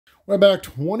Right back,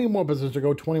 20 more positions to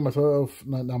go. 20 myself,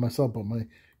 not myself, but my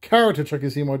character, Chucky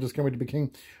Seymour, just can't wait to be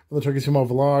king for the Chucky Seymour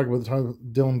vlog with the time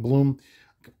Dylan Bloom,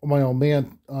 my old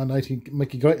man, 19,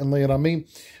 Mickey Guyton, Lay It On Me,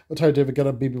 the time David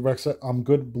Guetta, BB Rexa, I'm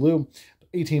Good, Blue,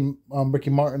 18, Ricky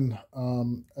Martin,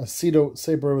 Aceto,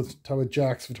 Sabre with Tyler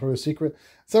Jacks, Victoria's Secret,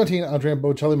 17, Andrea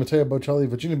Bocelli, Matteo Bocelli,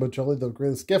 Virginia Bocelli, The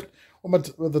Greatest Gift,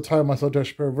 with the title Myself,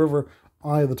 Dash River,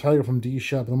 Eye of the Tiger from D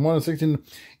Shop. And 1 16,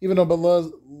 even though but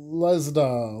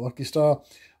Lesda, Lucky Star,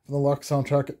 from the Luck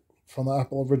soundtrack from the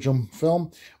Apple original film.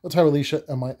 With Tyra Alicia,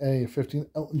 MIA. 15,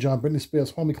 Elton John, Britney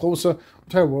Spears, Hold Me Closer. With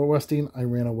Tyra Westing, I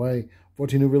Ran Away.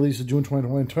 14, new releases, June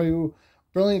 2022.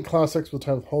 Brilliant classics with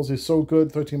Tyra Halsey, So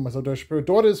Good. 13, Myself, Dash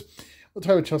Daughters, with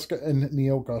Tyra Cheska and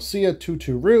Neil Garcia.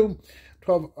 2 Rue.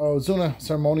 12, Ozuna,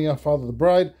 Ceremonia, Father of the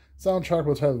Bride. Soundtrack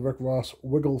with Tyler Rick Ross,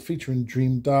 Wiggle featuring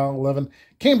Dream Doll. 11,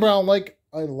 Kane Brown, Like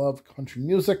I Love Country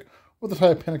Music, with the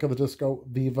title Panic of the Disco,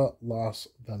 Viva Las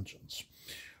Vengeance.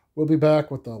 We'll be back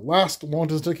with the last long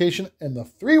distance dedication and the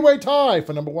three-way tie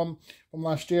for number 1 from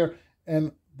last year,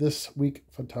 and this week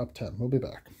for top 10. We'll be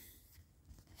back.